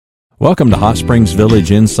Welcome to Hot Springs Village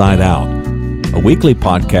Inside Out, a weekly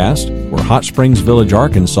podcast where Hot Springs Village,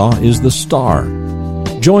 Arkansas is the star.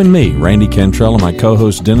 Join me, Randy Cantrell, and my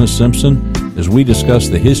co-host Dennis Simpson as we discuss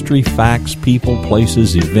the history, facts, people,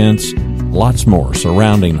 places, events, lots more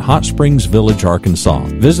surrounding Hot Springs Village, Arkansas.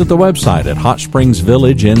 Visit the website at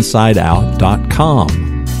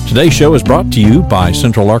hotspringsvillageinsideout.com. Today's show is brought to you by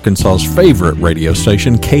Central Arkansas's favorite radio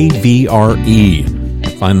station, KVRE.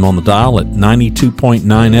 Find them on the dial at 92.9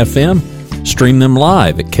 FM. Stream them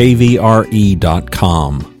live at kvre.com.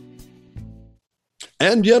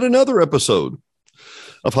 And yet another episode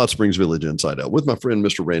of Hot Springs Village Inside Out with my friend,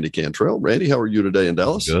 Mr. Randy Cantrell. Randy, how are you today in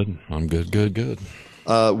Dallas? Good. I'm good.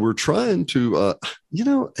 We're trying to,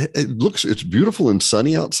 it's beautiful and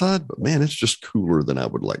sunny outside, but man, it's just cooler than I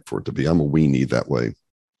would like for it to be. I'm a weenie that way.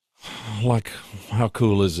 Like, how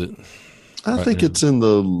cool is it? I think it's in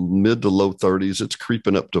the mid to low 30s. It's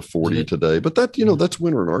creeping up to 40 today, but that's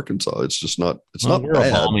winter in Arkansas. It's just not, we're bad.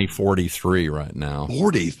 A balmy 43 right now.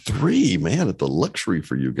 43, man, it's the luxury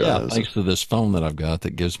for you guys. Yeah, thanks to this phone that I've got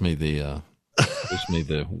that gives me the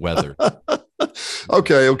weather.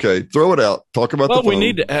 Okay. Throw it out. Talk about the phone. We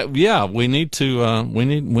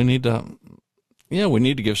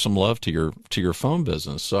need to give some love to your phone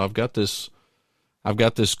business. So I've got this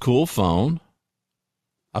cool phone.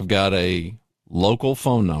 I've got a local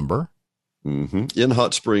phone number. Mm-hmm. In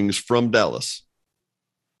Hot Springs from Dallas.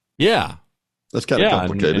 Yeah. That's kind of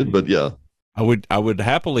complicated, but yeah. I would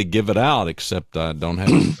happily give it out, except I don't have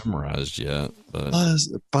it memorized yet. But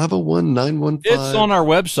 501-915. It's on our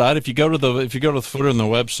website. If you go to the footer on the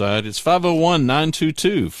website, it's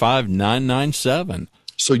 501-922-5997.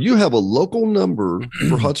 So you have a local number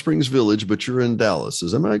for Hot Springs Village, but you're in Dallas.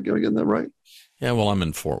 Am I getting that right? Yeah, well, I'm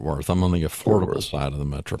in Fort Worth. I'm on the affordable side of the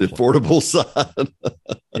metroplex. The affordable side.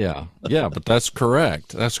 Yeah, but that's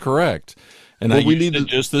correct. And I used it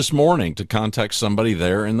just this morning to contact somebody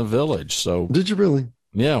there in the village. So did you really?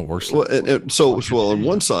 Yeah, it works. Well, so on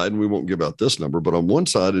one side, and we won't give out this number, but on one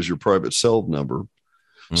side is your private cell number.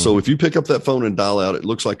 Mm-hmm. So if you pick up that phone and dial out, it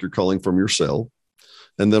looks like you're calling from your cell.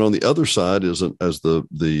 And then on the other side is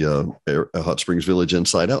the Hot Springs Village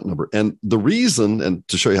Inside Out number. And the reason, and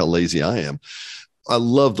to show you how lazy I am, I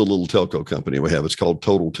love the little telco company we have. It's called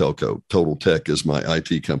Total Telco. Total Tech is my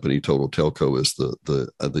IT company. Total Telco is the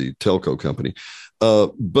telco company.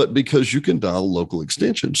 But because you can dial local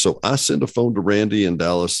extensions. So I send a phone to Randy in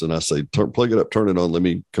Dallas and I say, plug it up, turn it on. Let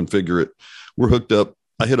me configure it. We're hooked up.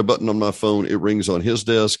 I hit a button on my phone. It rings on his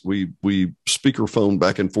desk. We speakerphone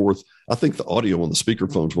back and forth. I think the audio on the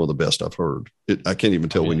speakerphone is one of the best I've heard. I can't even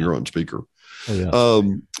tell when you're on speaker. Oh, yeah.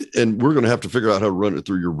 And we're going to have to figure out how to run it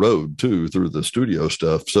through your road too, through the studio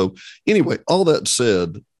stuff. So anyway, all that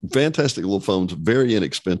said, fantastic little phones, very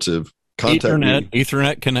inexpensive. Ethernet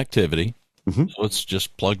connectivity. Mm-hmm. So it's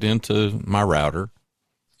just plugged into my router.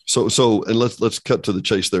 So, and let's cut to the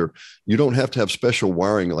chase there. You don't have to have special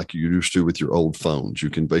wiring like you used to with your old phones. You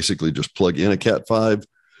can basically just plug in a Cat5,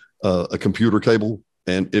 a computer cable.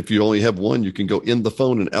 And if you only have one, you can go in the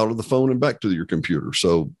phone and out of the phone and back to your computer.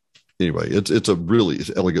 So anyway, it's a really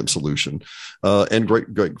elegant solution, and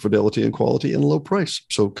great fidelity and quality and low price.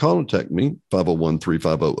 So contact me,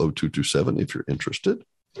 501-350-0227 if you're interested.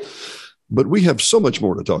 But we have so much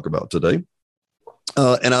more to talk about today.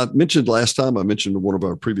 And I mentioned last time, in one of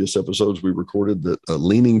our previous episodes we recorded that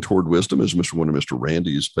Leaning Toward Wisdom is one of Mr.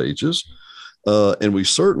 Randy's pages. And we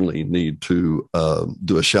certainly need to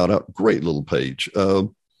do a shout out. Great little page. I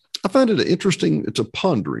find it interesting. It's a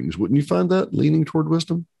ponderings. Wouldn't you find that, Leaning Toward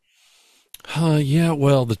Wisdom? Yeah,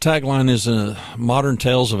 well, the tagline is Modern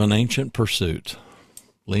Tales of an Ancient Pursuit,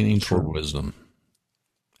 Leaning Toward Wisdom.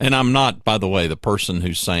 And I'm not, by the way, the person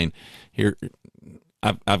who's saying, here,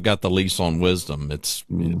 I've got the lease on wisdom. It's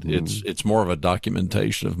more of a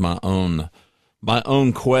documentation of my own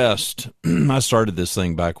quest. I started this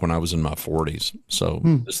thing back when I was in my 40s. So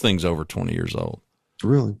this thing's over 20 years old.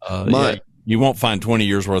 Really? You won't find 20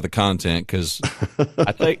 years worth of content because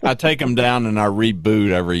I take them down and I reboot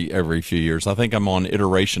every few years. I think I'm on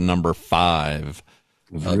iteration number 5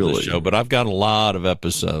 of the show, but I've got a lot of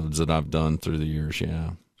episodes that I've done through the years.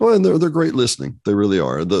 Yeah. Well, and they're great listening. They really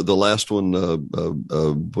are. The last one,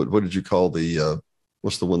 what did you call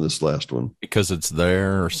what's the one, this last one? Because it's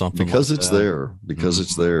there or something. Because it's there.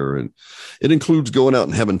 And it includes going out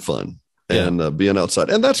and having fun. Yeah. And being outside.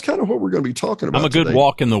 And that's kind of what we're going to be talking about. I'm a good today.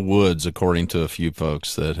 Walk in the woods, according to a few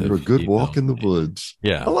folks that have. You're a good walk in the woods.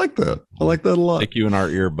 Yeah. I like that. I like that a lot. Take you in our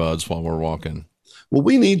earbuds while we're walking. Well,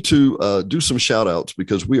 we need to do some shout outs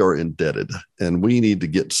because we are indebted and we need to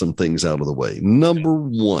get some things out of the way. Number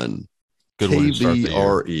one,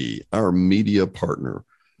 KVRE, our media partner.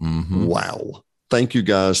 Mm-hmm. Wow. thank you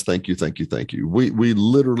guys. Thank you. Thank you. Thank you. We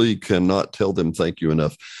literally cannot tell them thank you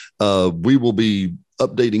enough. We will be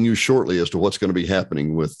updating you shortly as to what's going to be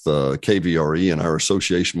happening with KVRE and our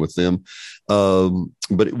association with them.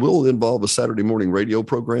 But it will involve a Saturday morning radio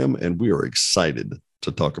program, and we are excited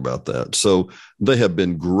to talk about that. So they have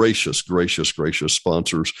been gracious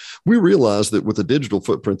sponsors. We realize that with the digital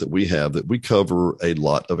footprint that we have, that we cover a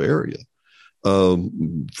lot of area,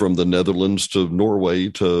 from the Netherlands to Norway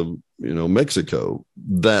to, Mexico.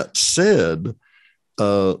 That said,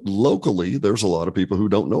 locally, there's a lot of people who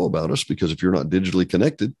don't know about us, because if you're not digitally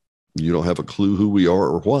connected, you don't have a clue who we are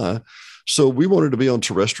or why. So we wanted to be on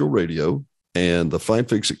terrestrial radio, and the fine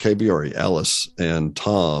folks at KVRE, Alice and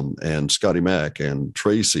Tom and Scotty Mack and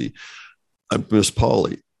Tracy and Miss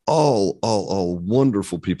Polly, all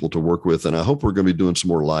wonderful people to work with. And I hope we're going to be doing some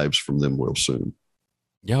more lives from them real soon.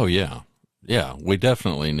 Oh, yeah. Yeah, we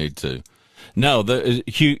definitely need to. No, the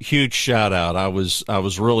huge shout out. I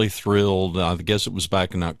was really thrilled. I guess it was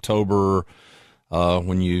back in October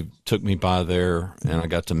when you took me by there, and I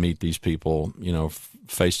got to meet these people,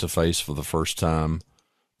 face to face for the first time.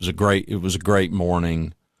 It was a great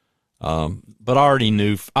morning. But I already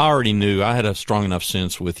knew I had a strong enough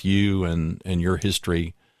sense with you and your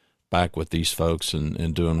history back with these folks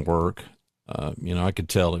and doing work. I could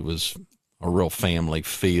tell it was a real family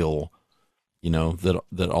feel,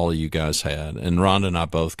 that all of you guys had. And Rhonda and I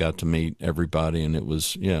both got to meet everybody, and it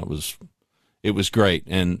was great,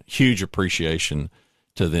 and huge appreciation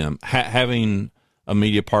to them. Having a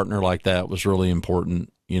media partner like that was really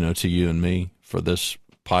important, to you and me for this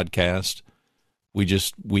podcast.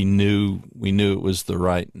 We knew it was the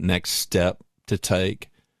right next step to take,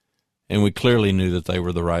 and we clearly knew that they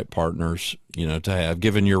were the right partners, to have,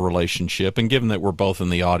 given your relationship and given that we're both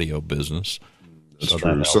in the audio business. That's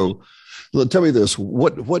true. So tell me this,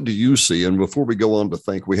 what do you see? And before we go on to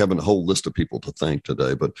thank, we have a whole list of people to thank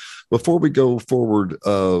today, but before we go forward,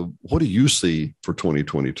 what do you see for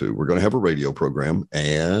 2022? We're going to have a radio program,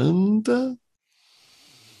 and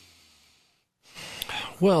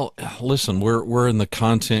well, listen, we're in the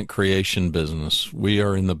content creation business. We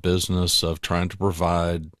are in the business of trying to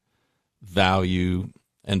provide value,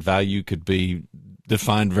 and value could be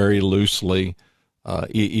defined very loosely,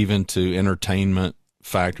 even to entertainment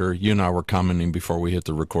factor. You and I were commenting before we hit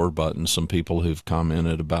the record button, some people who've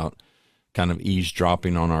commented about kind of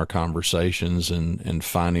eavesdropping on our conversations and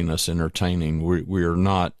finding us entertaining. We are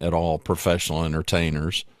not at all professional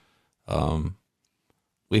entertainers.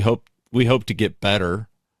 We hope to get better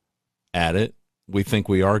at it. We think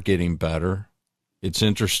we are getting better. It's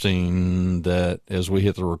interesting that as we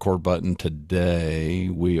hit the record button today,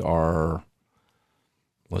 we are,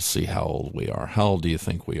 let's see how old we are. How old do you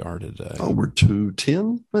think we are today? Oh, we're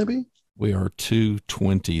 210 maybe? We are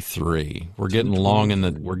 223. We're getting long in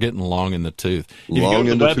the tooth. If long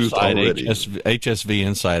you in go the to the tooth website, already. HSV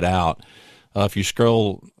Inside Out, if you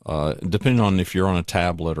scroll, depending on if you're on a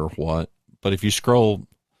tablet or what, but if you scroll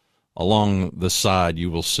along the side,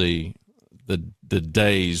 you will see the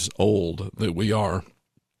days old that we are.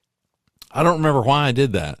 I don't remember why I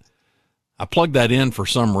did that. I plugged that in for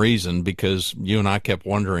some reason because you and I kept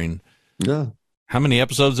wondering, how many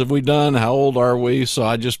episodes have we done? How old are we? So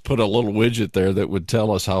I just put a little widget there that would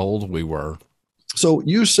tell us how old we were. So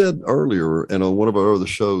you said earlier, and on one of our other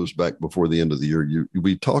shows back before the end of the year,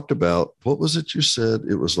 we talked about, what was it you said?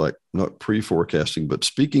 It was like not pre-forecasting, but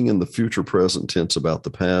speaking in the future present tense about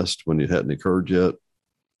the past when it hadn't occurred yet.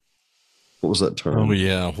 What was that term? Oh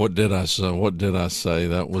yeah, what did I say?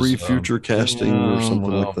 That was pre-future casting or something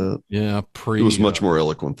like that. Yeah, it was much more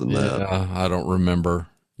eloquent than that. I don't remember.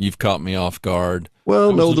 You've caught me off guard.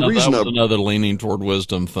 Well, no, the reason that was another leaning toward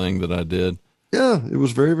wisdom thing that I did. Yeah, it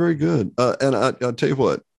was very, very good. And I'll tell you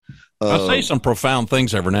what. I say some profound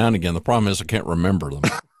things every now and again. The problem is I can't remember them.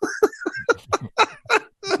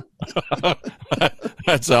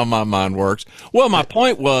 That's how my mind works. Well, my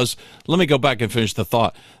point was, let me go back and finish the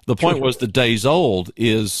thought. The point was the days old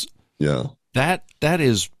is that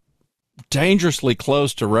is dangerously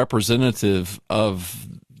close to representative of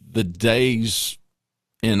the days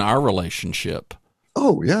in our relationship.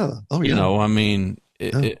 Oh, yeah. Oh, yeah. I mean,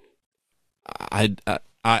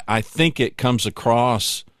 I think it comes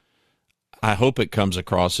across, I hope it comes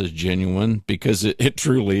across as genuine, because it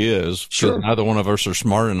truly is. Sure. Neither one of us are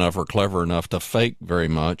smart enough or clever enough to fake very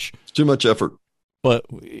much. It's too much effort. But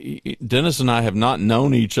Dennis and I have not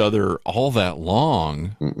known each other all that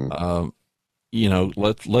long.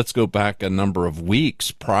 Let's go back a number of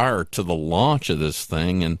weeks prior to the launch of this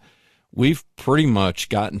thing, and we've pretty much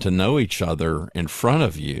gotten to know each other in front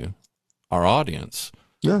of you, our audience.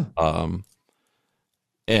 Yeah.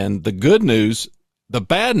 And the good news, The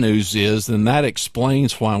bad news is, then that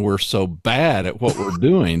explains why we're so bad at what we're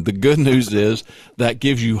doing. The good news is that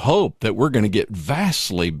gives you hope that we're going to get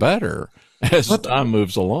vastly better as time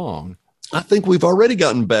moves along. I think we've already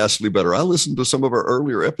gotten vastly better. I listened to some of our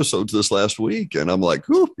earlier episodes this last week, and I'm like,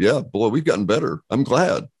 "Ooh, yeah, boy, we've gotten better." I'm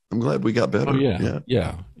glad we got better. Oh,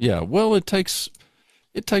 yeah. Well, it takes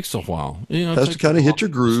a while. You know, it has to kind of hit your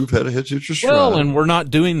groove, had to hit your stride. Well, and we're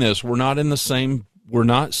not doing this. We're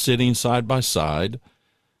not sitting side by side.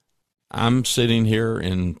 I'm sitting here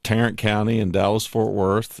in Tarrant County in Dallas, Fort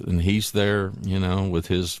Worth, and he's there, you know, with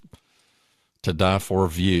his to die for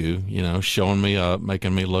view, you know, showing me up,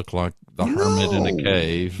 making me look like the hermit in a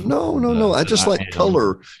cave. No. I just like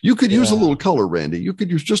color. You could use a little color, Randy. You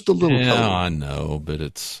could use just a little color. Yeah, I know,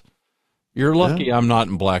 but you're lucky I'm not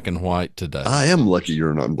in black and white today. I am lucky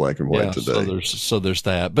you're not in black and white today. So there's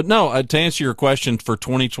that. But no, to answer your question for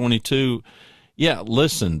 2022, yeah,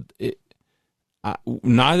 listen,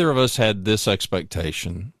 neither of us had this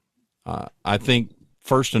expectation. I think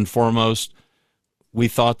first and foremost, we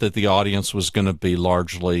thought that the audience was going to be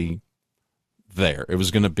largely there. It was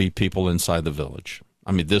going to be people inside the village.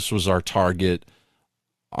 I mean, this was our target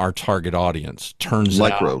audience. Turns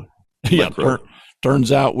out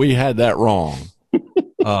we had that wrong.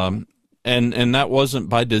 And that wasn't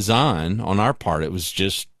by design on our part. It was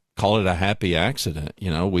just, call it a happy accident.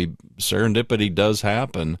 You know, serendipity does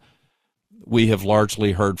happen. We have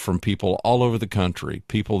largely heard from people all over the country,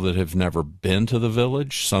 people that have never been to the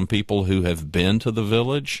village, some people who have been to the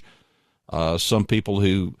village, some people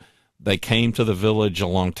who they came to the village a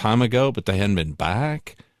long time ago, but they hadn't been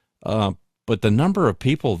back. But the number of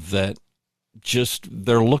people that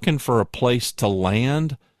they're looking for a place to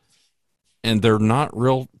land and they're not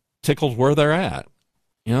real tickled where they're at.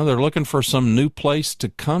 You know, they're looking for some new place to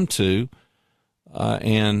come to.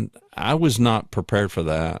 And I was not prepared for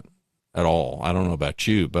that at all. I don't know about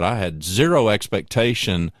you, but I had zero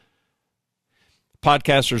expectation.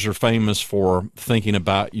 Podcasters are famous for thinking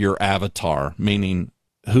about your avatar, meaning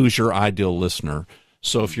who's your ideal listener.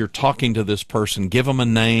 So if you're talking to this person, give them a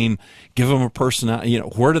name, give them a personality, you know,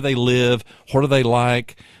 where do they live? What do they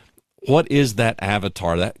like? What is that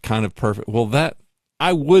avatar? That kind of perfect. Well,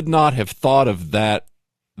 I would not have thought of that.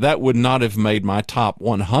 That would not have made my top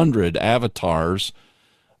 100 avatars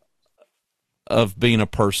of being a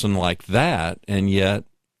person like that. And yet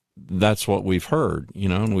that's what we've heard, you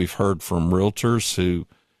know, and we've heard from realtors who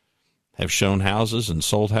have shown houses and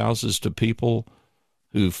sold houses to people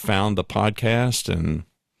who found the podcast and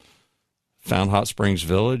found Hot Springs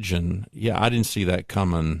Village. And yeah, I didn't see that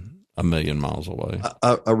coming a million miles away.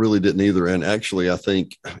 I really didn't either. And actually, I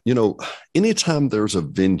think, you know, anytime there's a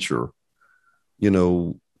venture, you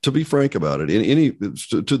know, to be frank about it,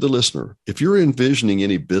 to the listener, if you're envisioning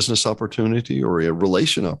any business opportunity or a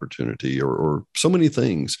relation opportunity or so many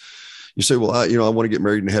things, you say, well, I want to get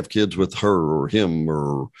married and have kids with her or him,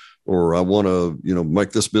 or I want to, you know,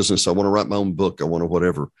 make this business. I want to write my own book. I want to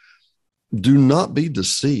whatever. Do not be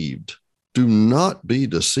deceived. Do not be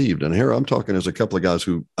deceived. And here I'm talking as a couple of guys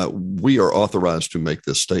who we are authorized to make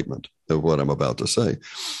this statement of what I'm about to say.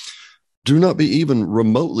 Do not be even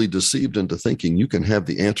remotely deceived into thinking you can have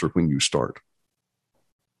the answer when you start.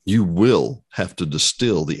 You will have to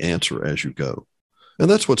distill the answer as you go. And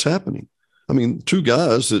that's what's happening. I mean, two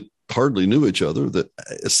guys that hardly knew each other, that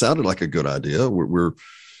it sounded like a good idea. We're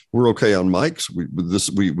okay on mics.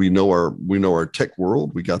 We know our tech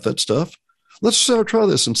world. We got that stuff. Let's try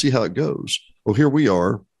this and see how it goes. Well, here we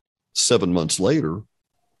are 7 months later,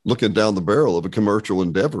 looking down the barrel of a commercial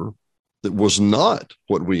endeavor that was not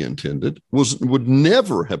what we intended, would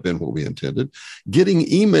never have been what we intended, getting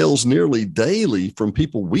emails nearly daily from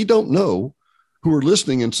people we don't know who are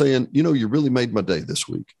listening and saying, you know, you really made my day this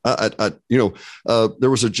week. There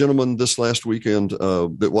was a gentleman this last weekend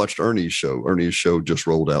that watched Ernie's show. Ernie's show just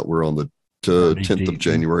rolled out. We're on the 10th of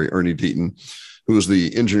January. Ernie Deaton, who was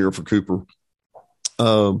the engineer for Cooper.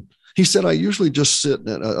 He said, I usually just sit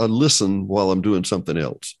and I listen while I'm doing something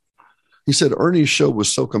else. He said, Ernie's show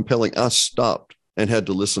was so compelling, I stopped and had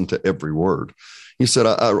to listen to every word. He said,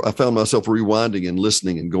 I found myself rewinding and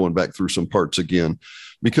listening and going back through some parts again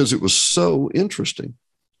because it was so interesting.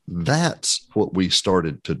 That's what we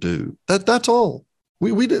started to do. That's all.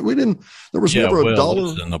 We didn't, there was never a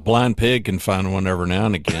dollar. And the blind pig can find one every now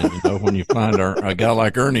and again. You know, when you find a guy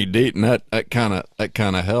like Ernie Deaton, that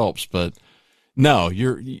kind of helps. But no,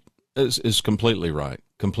 is completely right.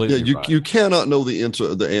 Completely right. You cannot know the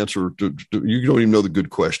answer to you don't even know the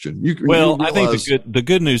good question. I think the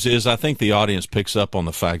good news is I think the audience picks up on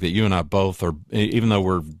the fact that you and I both are, even though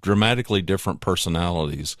we're dramatically different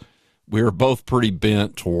personalities, we are both pretty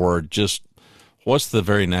bent toward just what's the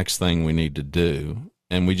very next thing we need to do?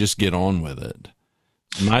 And we just get on with it.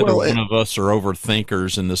 Neither one of us are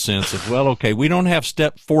overthinkers in the sense of, well, okay, we don't have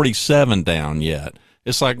step 47 down yet.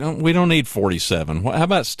 It's like, no, we don't need 47. How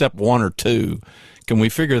about step 1 or 2? Can we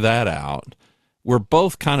figure that out? We're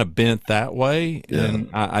both kind of bent that way. Yeah. And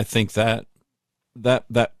I think that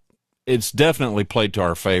it's definitely played to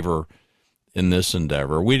our favor in this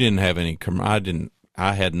endeavor. We didn't have any,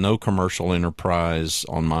 I had no commercial enterprise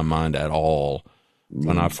on my mind at all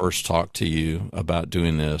when I first talked to you about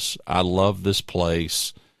doing this. I love this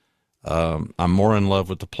place. I'm more in love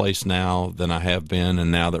with the place now than I have been. And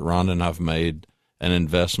now that Rhonda and I've made an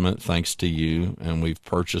investment, thanks to you, and we've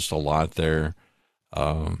purchased a lot there.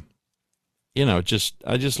 You know, I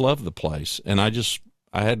just love the place. And I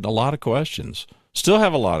had a lot of questions, still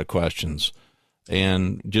have a lot of questions,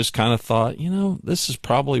 and just kind of thought, you know, this is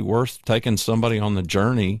probably worth taking somebody on the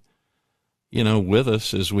journey, you know, with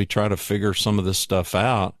us as we try to figure some of this stuff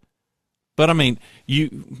out. But I mean,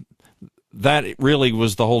 that really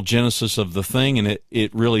was the whole genesis of the thing. And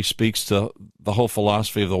it really speaks to the whole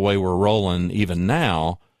philosophy of the way we're rolling. Even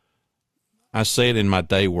now, I say it in my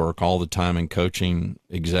day work all the time in coaching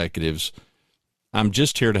executives. I'm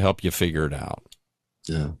just here to help you figure it out.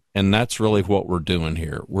 Yeah. And that's really what we're doing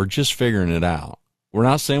here. We're just figuring it out. We're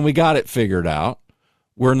not saying we got it figured out.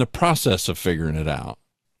 We're in the process of figuring it out.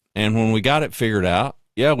 And when we got it figured out,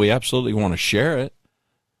 yeah, we absolutely want to share it.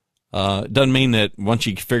 It doesn't mean that once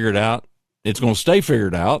you figure it out, it's going to stay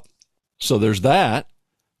figured out. So there's that.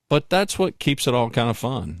 But that's what keeps it all kind of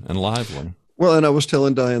fun and lively. Well, and I was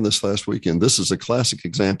telling Diane this last weekend, this is a classic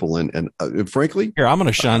example. And frankly, here, I'm going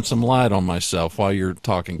to shine some light on myself while you're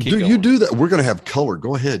talking. You do that. We're going to have color.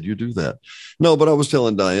 Go ahead. You do that. No, but I was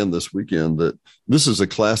telling Diane this weekend that this is a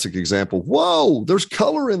classic example. Whoa, there's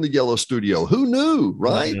color in the yellow studio. Who knew?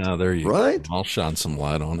 Right. Yeah, there you right. Go. I'll shine some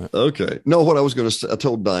light on it. Okay. No, what I was going to say, I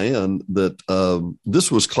told Diane that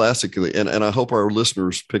this was classically, and I hope our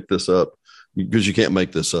listeners pick this up because you can't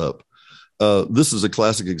make this up. This is a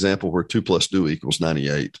classic example where 2 + 2 =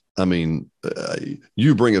 98. I mean,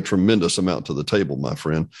 you bring a tremendous amount to the table, my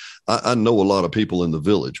friend. I know a lot of people in the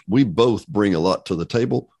village. We both bring a lot to the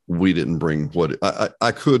table. We didn't bring what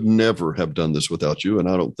I could never have done this without you. And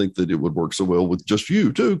I don't think that it would work so well with just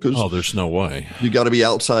you too. Cause there's no way. You got to be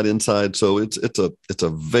outside, inside. So it's a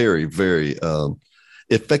very, very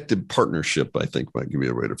effective partnership, I think might give me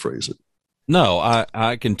a way to phrase it. No,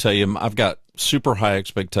 I can tell you, I've got super high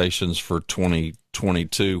expectations for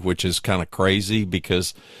 2022, which is kind of crazy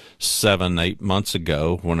because 7-8 months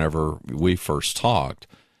ago, whenever we first talked,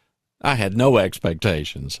 I had no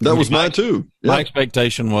expectations. That was mine too. Yeah. My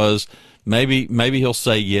expectation was maybe he'll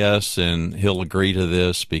say yes and he'll agree to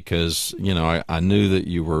this because, you know, I knew that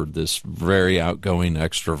you were this very outgoing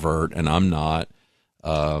extrovert and I'm not.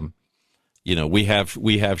 You know, we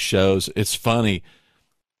have shows. It's funny.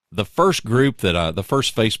 The first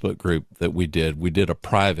Facebook group that we did a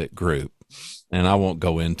private group, and I won't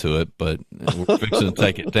go into it, but we're fixing to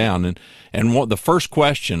take it down. And what the first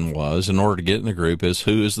question was, in order to get in the group, is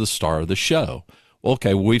who is the star of the show? Well,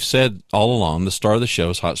 okay, we've said all along the star of the show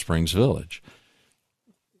is Hot Springs Village.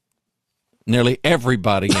 Nearly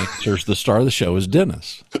everybody answers the star of the show is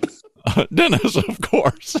Dennis. Dennis, of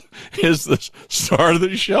course, is the star of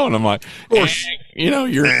the show, and I'm like, of course, you know,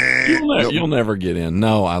 you'll never get in.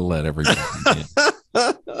 No, I let everybody in.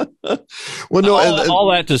 Well, no, all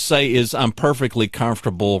that to say is I'm perfectly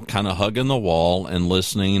comfortable, kind of hugging the wall and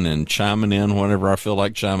listening and chiming in whenever I feel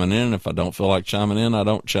like chiming in. If I don't feel like chiming in, I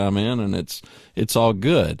don't chime in, and it's all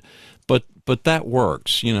good. But that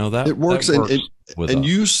works, you know. It works, and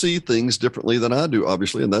you see things differently than I do,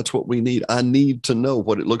 obviously, and that's what we need. I need to know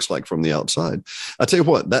what it looks like from the outside. I tell you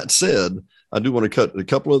what. That said, I do want to cut a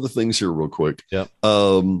couple other things here real quick. Yeah.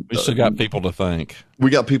 We still got people to thank. We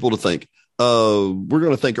got people to thank. We're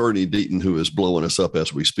going to thank Ernie Deaton, who is blowing us up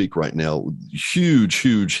as we speak right now.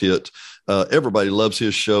 Huge hit. Everybody loves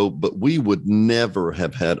his show, but we would never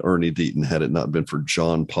have had Ernie Deaton had it not been for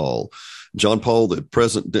John Paul. John Paul, the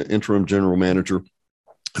present interim general manager,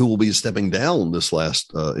 who will be stepping down this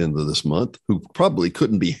last end of this month, who probably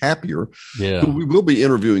couldn't be happier. Yeah. Who we will be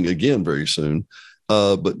interviewing again very soon.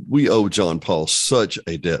 But we owe John Paul such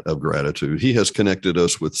a debt of gratitude. He has connected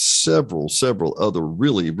us with several other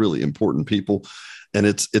really, really important people, and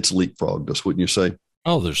it's leapfrogged us, wouldn't you say?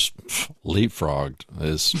 Oh, there's leapfrogged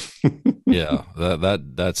is, yeah,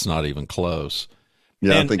 that's not even close.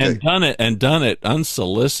 Yeah, done it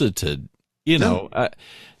unsolicited. You know,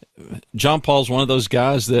 John Paul's one of those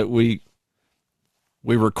guys that we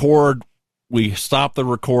record, we stop the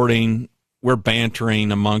recording, we're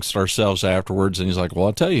bantering amongst ourselves afterwards, and he's like, "Well,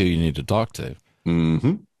 I'll tell you who you need to talk to."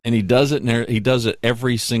 Mm-hmm. And he does it. He does it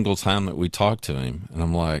every single time that we talk to him. And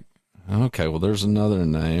I'm like, okay, well, there's another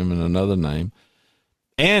name and another name,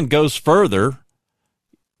 and goes further.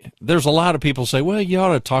 There's a lot of people say, well, you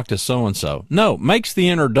ought to talk to so and so. No, makes the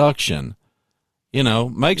introduction.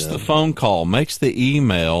 Makes the phone call, makes the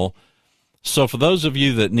email. So for those of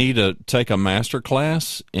you that need to take a master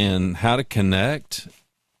class in how to connect,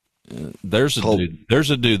 there's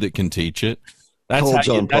a dude that can teach it. That's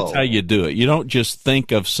how you do it. You don't just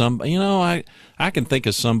think of somebody, I can think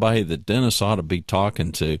of somebody that Dennis ought to be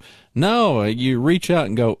talking to. No, you reach out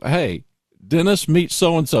and go, hey, Dennis, meet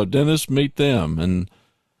so-and-so. Dennis, meet them. And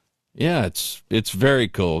yeah, it's very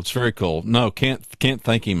cool. It's very cool. No, can't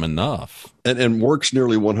thank him enough. And works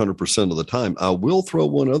nearly 100% of the time. I will throw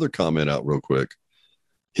one other comment out real quick.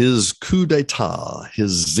 His coup d'etat,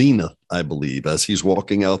 his zenith, I believe, as he's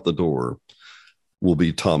walking out the door, will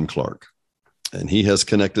be Tom Clark. And he has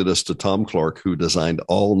connected us to Tom Clark, who designed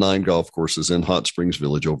all 9 golf courses in Hot Springs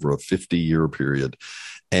Village over a 50-year period.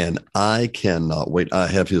 And I cannot wait. I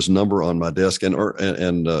have his number on my desk,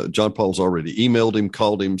 and John Paul's already emailed him,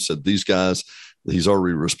 called him, said these guys, he's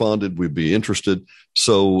already responded. We'd be interested.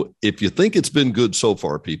 So if you think it's been good so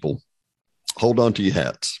far, people, hold on to your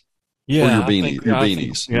hats. Yeah, or your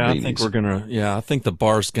beanies. I think the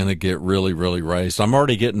bar's going to get really, really raised. I'm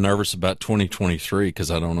already getting nervous about 2023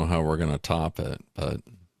 because I don't know how we're going to top it, but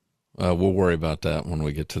we'll worry about that when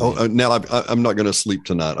we get to the now I'm not going to sleep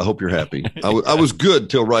tonight. I hope you're happy. I was good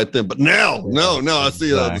till right then, but now, I see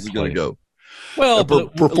how this is going to go. Well,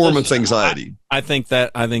 performance anxiety. I think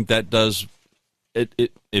that does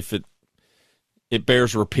it. If it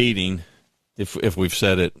bears repeating, if we've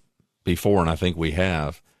said it before, and I think we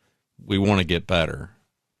have. We want to get better.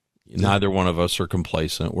 Neither one of us are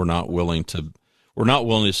complacent. We're not willing to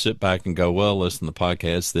sit back and go, well, listen, the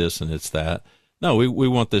podcast, this and it's that. No, we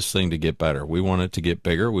want this thing to get better. We want it to get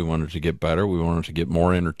bigger. We want it to get better. We want it to get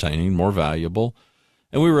more entertaining, more valuable.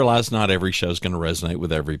 And we realize not every show is going to resonate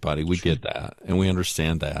with everybody. We get that, and we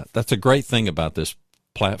understand that. That's a great thing about this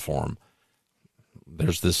platform.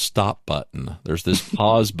 There's this stop button. There's this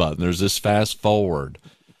pause button. There's this fast forward.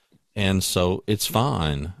 And so it's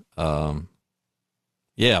fine.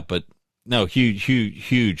 But no,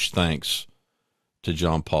 huge thanks to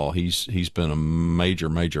John Paul. He's been a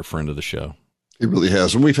major friend of the show. He really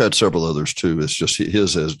has. And we've had several others too. It's just,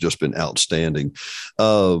 his has just been outstanding.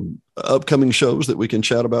 Upcoming shows that we can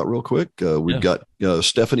chat about real quick. We've got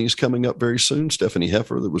Stephanie's coming up very soon. Stephanie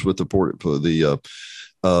Heffer, that was with the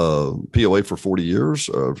POA for 40 years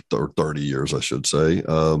or 30 years, I should say.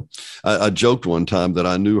 I joked one time that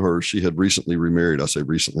I knew her. She had recently remarried. I say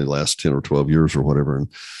recently, last 10 or 12 years or whatever. And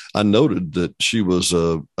I noted that she was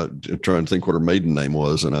trying to think what her maiden name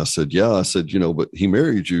was. And I said, but he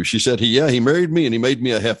married you. She said, he married me and he made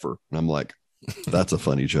me a heifer. And I'm like, that's a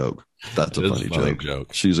funny joke. That's a funny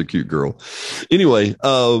joke. She's a cute girl. Anyway,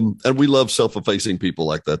 and we love self-effacing people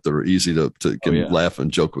like that are easy to laugh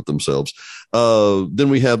and joke with themselves. Then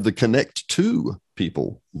we have the Connect 2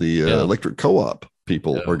 people, the electric co-op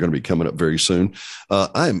people are going to be coming up very soon.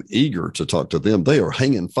 I am eager to talk to them. They are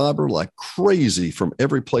hanging fiber like crazy from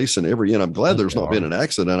every place and every end. I'm glad there's not been an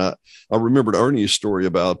accident. I remembered Ernie's story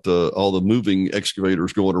about all the moving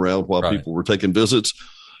excavators going around while people were taking visits.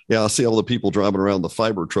 Yeah, I see all the people driving around the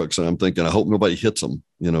fiber trucks, and I'm thinking, I hope nobody hits them,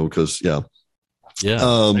 because,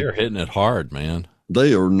 they're hitting it hard, man.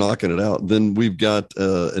 They are knocking it out. Then we've got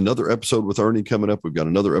another episode with Ernie coming up. We've got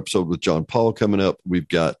another episode with John Paul coming up. We've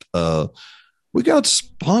got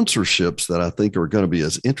sponsorships that I think are going to be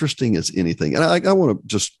as interesting as anything. And I want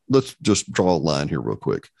to let's just draw a line here real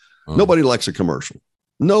quick. Nobody likes a commercial.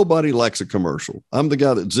 Nobody likes a commercial. I'm the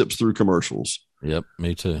guy that zips through commercials. Yep,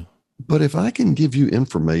 me too. But if I can give you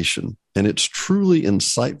information and it's truly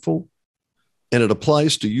insightful and it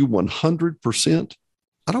applies to you 100%,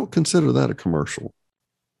 I don't consider that a commercial.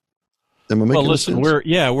 Am I making sense?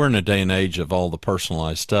 We're in a day and age of all the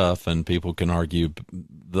personalized stuff, and people can argue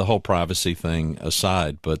the whole privacy thing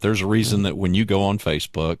aside. But there's a reason that when you go on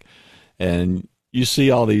Facebook and you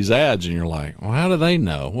see all these ads and you're like, well, how do they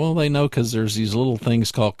know? Well, they know because there's these little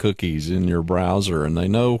things called cookies in your browser, and they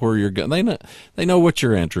know where you're going. They know what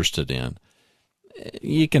you're interested in.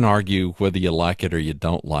 You can argue whether you like it or you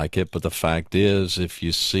don't like it, but the fact is, if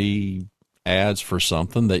you see ads for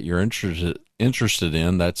something that you're interested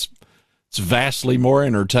in, it's vastly more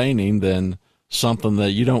entertaining than something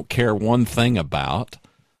that you don't care one thing about.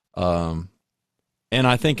 And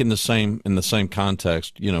I think in the same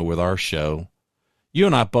context, with our show, you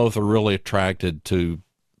and I both are really attracted to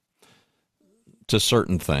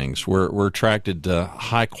certain things. We're attracted to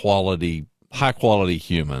high quality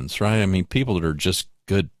humans, right? I mean, people that are just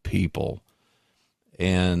good people.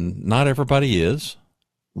 and not everybody is,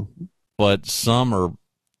 but some are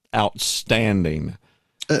outstanding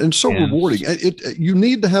and so and rewarding. You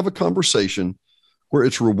need to have a conversation where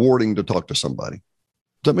it's rewarding to talk to somebody.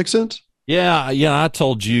 Does that make sense? Yeah. I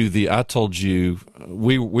told you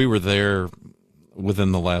we were there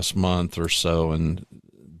within the last month or so, and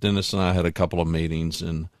Dennis and I had a couple of meetings,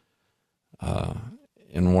 and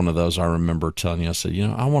in one of those, I remember telling you, I said,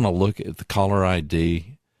 I want to look at the caller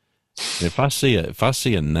ID. If I see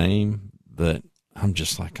a name that I'm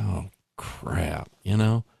just like, oh crap,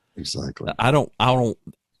 Exactly.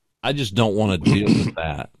 I just don't want to deal with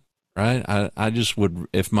that. Right. I just would,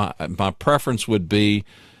 if my preference would be,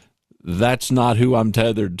 that's not who I'm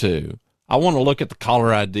tethered to. I want to look at the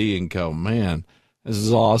caller ID and go, man, this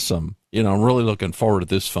is awesome. I'm really looking forward to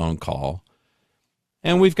this phone call.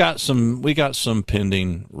 And we got some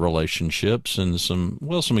pending relationships and some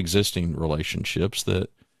existing relationships that,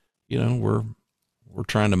 we're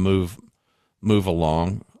trying to move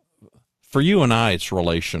along. For you and I, it's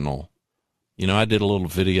relational. I did a little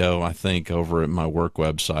video, I think, over at my work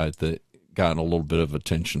website that got a little bit of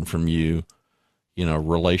attention from you,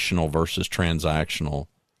 relational versus transactional.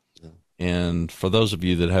 Yeah. And for those of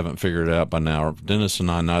you that haven't figured it out by now, Dennis and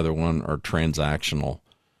I, neither one are transactional.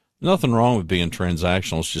 Nothing wrong with being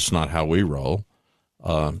transactional. It's just not how we roll.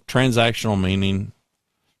 Transactional meaning,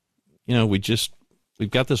 we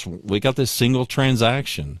got this single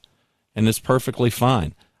transaction, and it's perfectly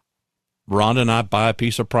fine. Rhonda and I buy a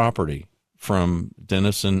piece of property from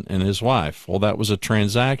Dennis and his wife. Well, that was a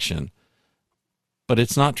transaction, but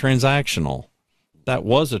it's not transactional. That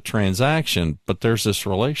was a transaction, but there's this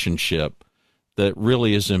relationship that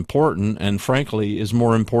really is important, and frankly is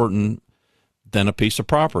more important than a piece of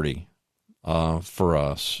property for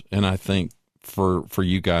us, and I think for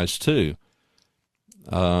you guys too.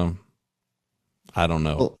 I don't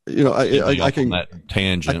know. Well, I can that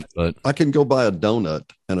tangent, but I can go buy a donut,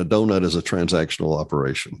 and a donut is a transactional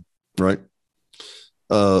operation, right?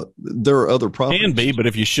 There are other properties. Can be, but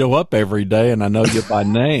if you show up every day and I know you by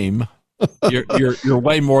name, you're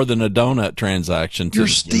way more than a donut transaction. You're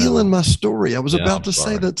stealing my story. I was about to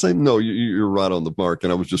say that same. No, you're right on the mark.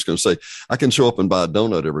 And I was just going to say, I can show up and buy a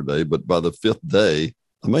donut every day, but by the fifth day,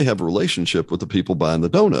 I may have a relationship with the people buying the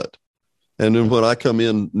donut. And then when I come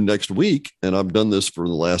in next week, and I've done this for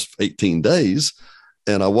the last 18 days,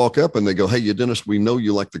 and I walk up and they go, "Hey, Dennis, we know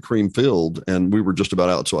you like the cream filled, and we were just about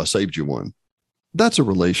out, so I saved you one." That's a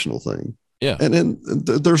relational thing. Yeah. And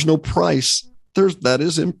there's no price.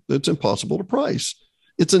 It's impossible to price.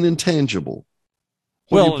 It's an intangible.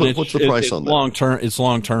 What's the price on that? Long term. It's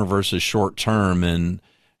long term versus short term,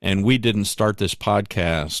 and we didn't start this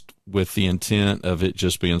podcast with the intent of it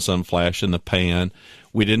just being some flash in the pan.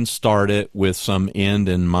 We didn't start it with some end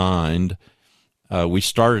in mind. We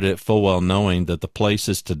started it full well knowing that the place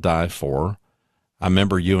is to die for. I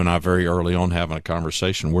remember you and I very early on having a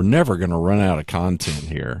conversation. We're never going to run out of content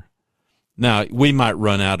here. Now, we might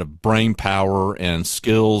run out of brain power and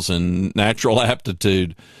skills and natural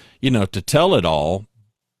aptitude, to tell it all,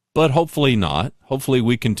 but hopefully not. Hopefully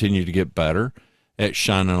we continue to get better at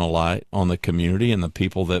shining a light on the community and the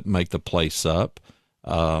people that make the place up.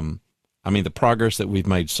 The progress that we've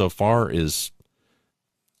made so far is,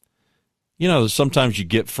 sometimes you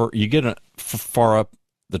get far up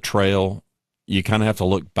the trail, you kind of have to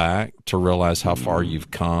look back to realize how far you've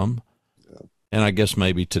come. And I guess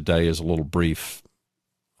maybe today is a little brief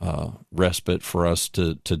respite for us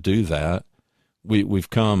to do that. We've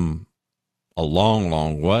come a long,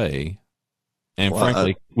 long way. And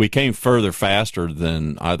frankly, we came further faster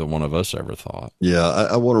than either one of us ever thought. Yeah,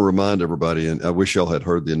 I want to remind everybody, and I wish y'all had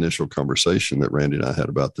heard the initial conversation that Randy and I had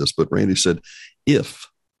about this, but Randy said, if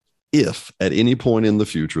at any point in the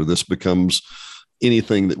future this becomes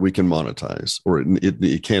anything that we can monetize, or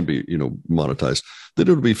it can be, monetized, that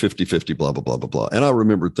it would be 50-50, blah, blah, blah, blah, blah. And I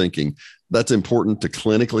remember thinking that's important to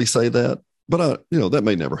clinically say that, but that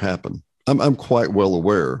may never happen. I'm quite well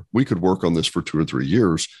aware we could work on this for 2 or 3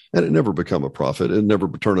 years and it never become a profit. It never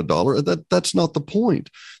turn a dollar. That's not the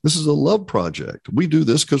point. This is a love project. We do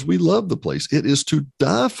this because we love the place. It is to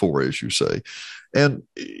die for, as you say. And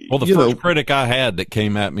the first critic I had that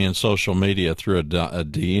came at me in social media through a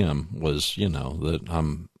DM was,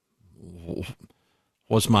 that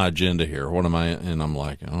what's my agenda here? What am I? And I'm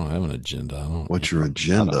like, I don't have an agenda. What's your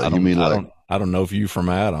agenda? I don't know if you from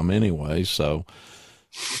Adam anyway. So,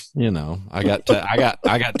 I got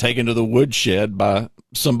taken to the woodshed by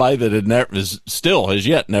somebody that still has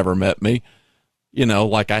yet never met me.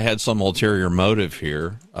 Like I had some ulterior motive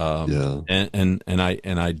here. And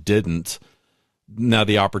I didn't. Now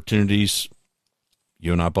the opportunities,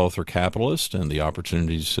 you and I both are capitalists, and the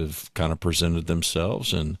opportunities have kind of presented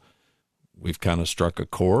themselves, and we've kind of struck a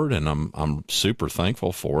chord, and I'm super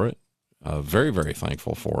thankful for it. Very, very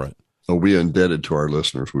thankful for it. Oh, we are indebted to our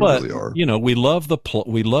listeners. We really are. You know, we love the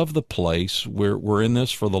place. We're in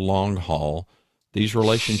this for the long haul. These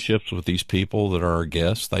relationships with these people that are our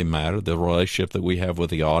guests, they matter. The relationship that we have with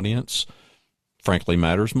the audience, frankly,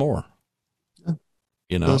 matters more. Yeah.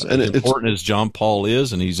 You know, as important as John Paul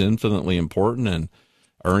is, and he's infinitely important, and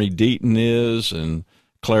Ernie Deaton is, and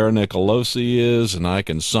Clara Nicolosi is, and Ike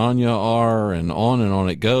and Sonia are, and on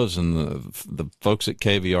it goes, and the folks at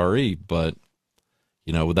KVRE. But,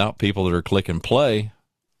 you know, without people that are click and play,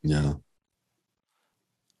 yeah,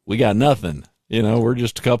 we got nothing. You know, we're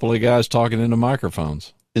just a couple of guys talking into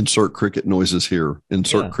microphones. Insert cricket noises here.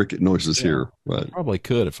 Cricket noises here. Right. Probably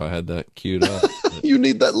could if I had that queued up. You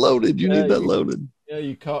need that loaded. You need that loaded. Yeah,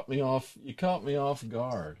 you caught me off. You caught me off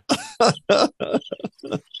guard.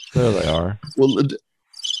 There they are. Well,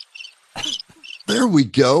 there we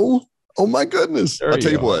go. Oh my goodness! I'll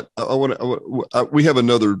tell you what. We have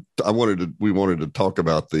another. We wanted to talk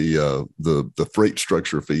about the freight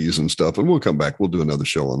structure fees and stuff, and we'll come back. We'll do another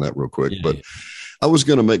show on that real quick. But I was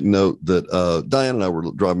going to make note that Diane and I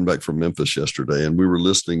were driving back from Memphis yesterday, and we were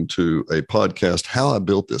listening to a podcast, "How I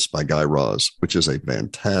Built This" by Guy Raz, which is a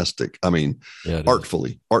fantastic. I mean,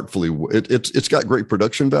 artfully. It's got great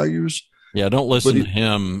production values. Yeah, don't listen to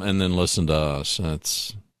him and then listen to us.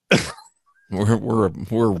 That's. We're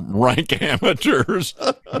rank amateurs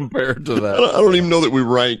compared to that. I don't even know that we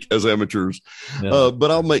rank as amateurs. Yeah.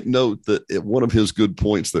 But I'll make note that one of his good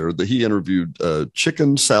points there that he interviewed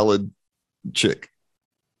chicken salad chick,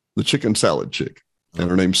 and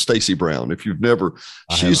her name's Stacy Brown. If you've never,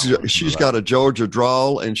 she's got a Georgia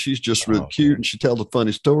drawl, and she's just really cute, and she tells a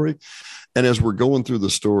funny story. And as we're going through the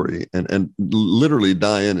story, and literally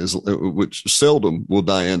Diane is, which seldom will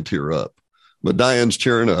Diane tear up, but Diane's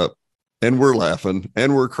tearing up. And we're laughing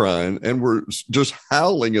and we're crying and we're just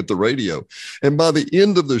howling at the radio. And by the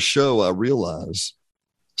end of the show, I realize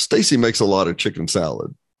Stacy makes a lot of chicken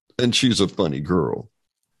salad, and she's a funny girl.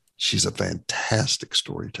 She's a fantastic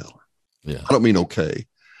storyteller. Yeah. I don't mean okay.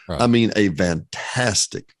 Right. I mean a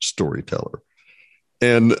fantastic storyteller.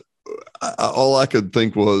 And all I could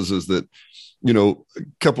think is that, you know, a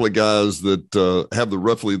couple of guys that have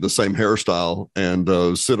roughly the same hairstyle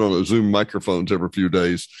and sit on a Zoom microphones every few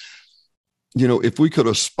days. You know, if we could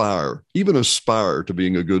aspire to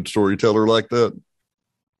being a good storyteller like that,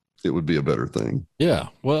 it would be a better thing. Yeah.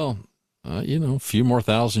 Well, you know, a few more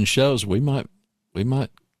thousand shows, we might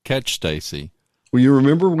catch Stacy. Well, you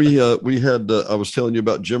remember we had, I was telling you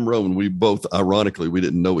about Jim Rohn. We both, ironically, we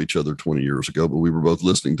didn't know each other 20 years ago, but we were both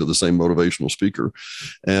listening to the same motivational speaker.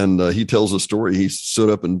 And he tells a story. He stood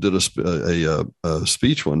up and did a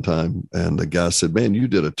speech one time. And the guy said, "Man, you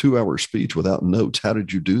did a 2-hour speech without notes. How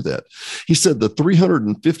did you do that?" He said, "The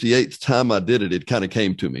 358th time I did it, it kind of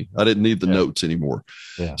came to me. I didn't need the notes anymore."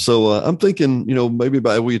 Yeah. So I'm thinking, you know, maybe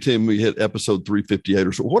by we hit episode 358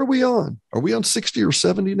 or so. What are we on? Are we on 60 or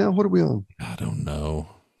 70 now? What are we on? I don't know.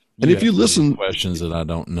 And if you listen, questions that I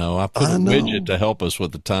don't know, I put a widget to help us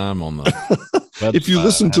with the time on the website. If you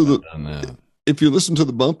listen to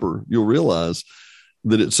the bumper, you'll realize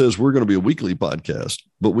that it says we're going to be a weekly podcast,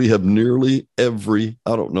 but we have nearly I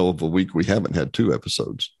don't know of a week we haven't had 2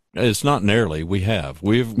 episodes. It's not nearly. We have.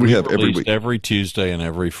 We have every week, every Tuesday and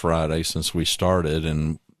every Friday since we started,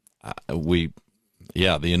 and the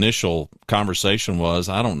initial conversation was,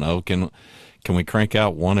 I don't know, can we crank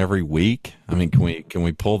out one every week? I mean, can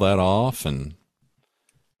we pull that off? And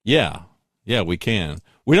yeah, we can.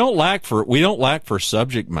 We don't lack for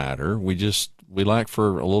subject matter. We lack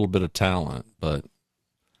for a little bit of talent, but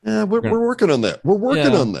yeah, we're working on that. We're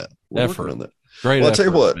working on that. Great. Well, I'll tell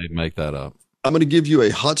you what, make that up. I'm going to give you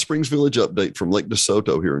a Hot Springs Village update from Lake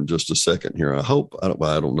DeSoto here in just a second. Here, I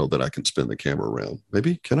don't know that I can spin the camera around.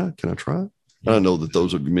 Maybe can I try? Yeah. I know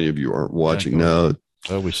that many of you aren't watching now.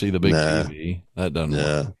 Oh, we see the big TV. That doesn't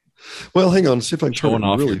work. Well, hang on. See if I can turn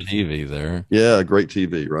off your TV there. Yeah, great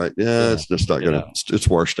TV, right? Yeah, it's just not going to. It's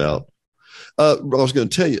washed out. I was going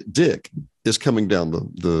to tell you, Dick is coming down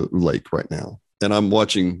the lake right now, and I'm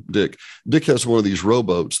watching Dick. Dick has one of these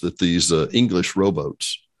rowboats these English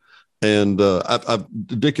rowboats, and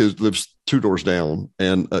Dick lives 2 doors down,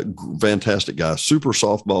 and a fantastic guy, super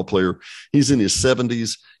softball player. He's in his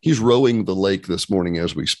 70s. He's rowing the lake this morning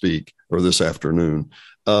as we speak, or this afternoon.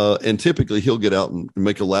 And typically he'll get out and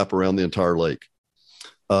make a lap around the entire lake.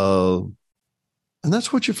 And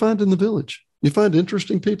that's what you find in the village. You find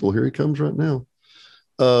interesting people. Here he comes right now.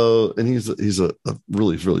 And he's a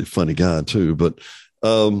really, really funny guy too. But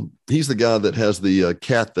He's the guy that has the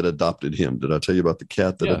cat that adopted him. Did I tell you about the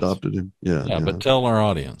cat that adopted him? Yeah. But tell our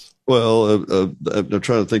audience. Well, I'm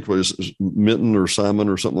trying to think what is Minton or Simon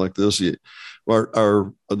or something like this. Donna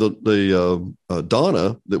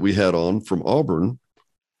that we had on from Auburn,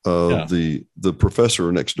 the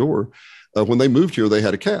professor next door, when they moved here, they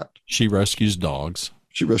had a cat. She rescues dogs.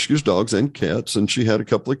 She rescues dogs and cats, and she had a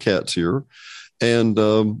couple of cats here. And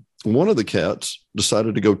one of the cats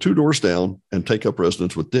decided to go 2 doors down and take up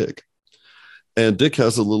residence with Dick. And Dick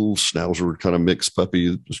has a little schnauzer kind of mixed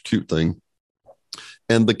puppy, this cute thing.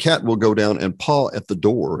 And the cat will go down and paw at the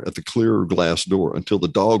door, at the clear glass door, until the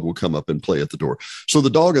dog will come up and play at the door. So the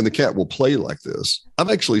dog and the cat will play like this. I've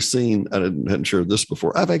actually seen, I hadn't shared this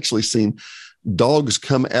before, I've actually seen dogs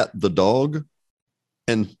come at the dog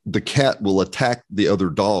and the cat will attack the other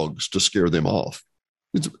dogs to scare them off.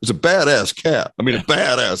 It's a badass cat. I mean, a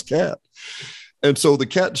badass cat. And so the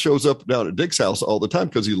cat shows up down at Dick's house all the time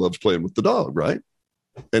because he loves playing with the dog, right?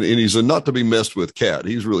 And he's a not to be messed with cat.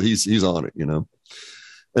 He's on it, you know.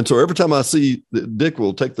 And so every time I see Dick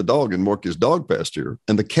will take the dog and walk his dog past here,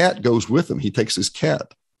 and the cat goes with him. He takes his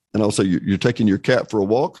cat. And I'll say, you're taking your cat for a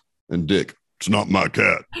walk? And Dick, it's not my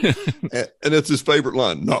cat. And it's his favorite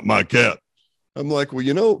line, not my cat. I'm like, well,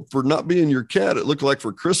 you know, for not being your cat, it looked like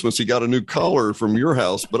for Christmas he got a new collar from your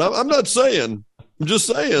house. But I'm not saying, I'm just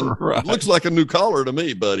saying, right. It looks like a new collar to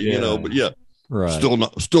me, buddy, you know, but yeah, right.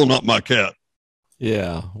 Still not my cat.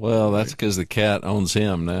 Yeah. Well, that's because the cat owns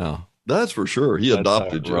him now. That's for sure. He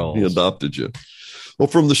adopted you. He adopted you. Well,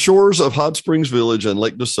 from the shores of Hot Springs Village and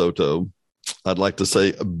Lake DeSoto, I'd like to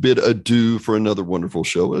say a bid adieu for another wonderful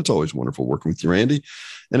show. It's always wonderful working with you, Randy.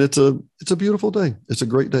 And it's a beautiful day. It's a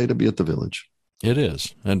great day to be at the Village. It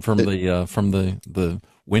is. And from the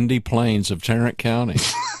windy plains of Tarrant County.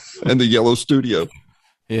 And the yellow studio.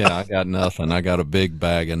 Yeah, I got nothing. I got a big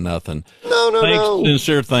bag of nothing. No.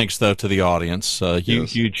 Sincere thanks, though, to the audience.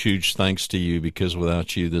 Huge thanks to you, because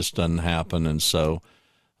without you, this doesn't happen. And so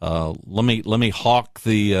let me hawk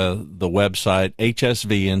the website,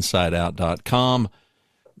 hsvinsideout.com.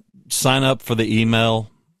 Sign up for the email.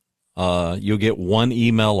 You'll get 1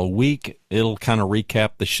 email a week. It'll kind of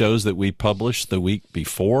recap the shows that we published the week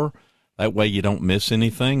before. That way you don't miss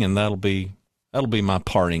anything, and that'll be my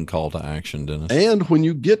parting call to action, Dennis. And when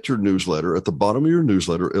you get your newsletter, at the bottom of your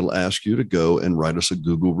newsletter, it'll ask you to go and write us a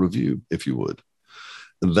Google review, if you would.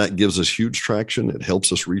 And that gives us huge traction. It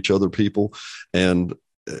helps us reach other people. And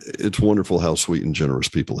it's wonderful how sweet and generous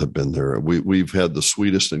people have been there. We've had the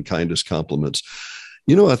sweetest and kindest compliments.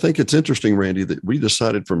 You know, I think it's interesting, Randy, that we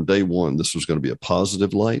decided from day one this was going to be a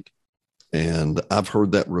positive light. And I've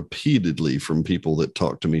heard that repeatedly from people that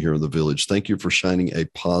talk to me here in the Village. Thank you for shining a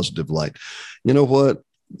positive light. You know what?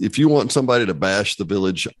 If you want somebody to bash the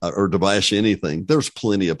Village or to bash anything, there's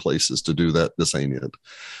plenty of places to do that. This ain't it.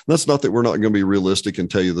 That's not that we're not going to be realistic and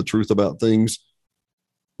tell you the truth about things.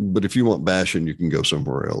 But if you want bashing, you can go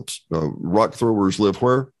somewhere else. Rock throwers live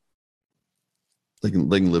where? They can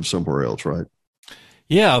live somewhere else, right?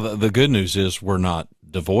 Yeah. The good news is we're not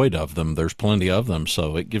devoid of them. There's plenty of them.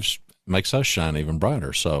 So it makes us shine even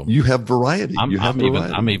brighter. So you have variety.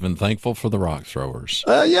 I'm even thankful for the rock throwers.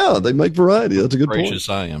 Yeah, they make variety. That's a good point. Gracious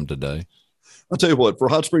I am today. I'll tell you what, for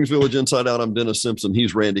Hot Springs Village Inside Out, I'm Dennis Simpson.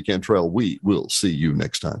 He's Randy Cantrell. We will see you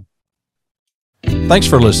next time. Thanks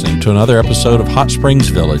for listening to another episode of Hot Springs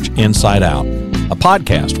Village Inside Out, a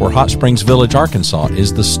podcast where Hot Springs Village, Arkansas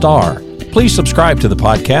is the star. Please subscribe to the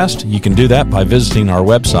podcast. You can do that by visiting our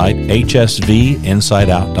website,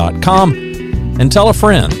 hsvinsideout.com, and tell a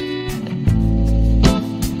friend.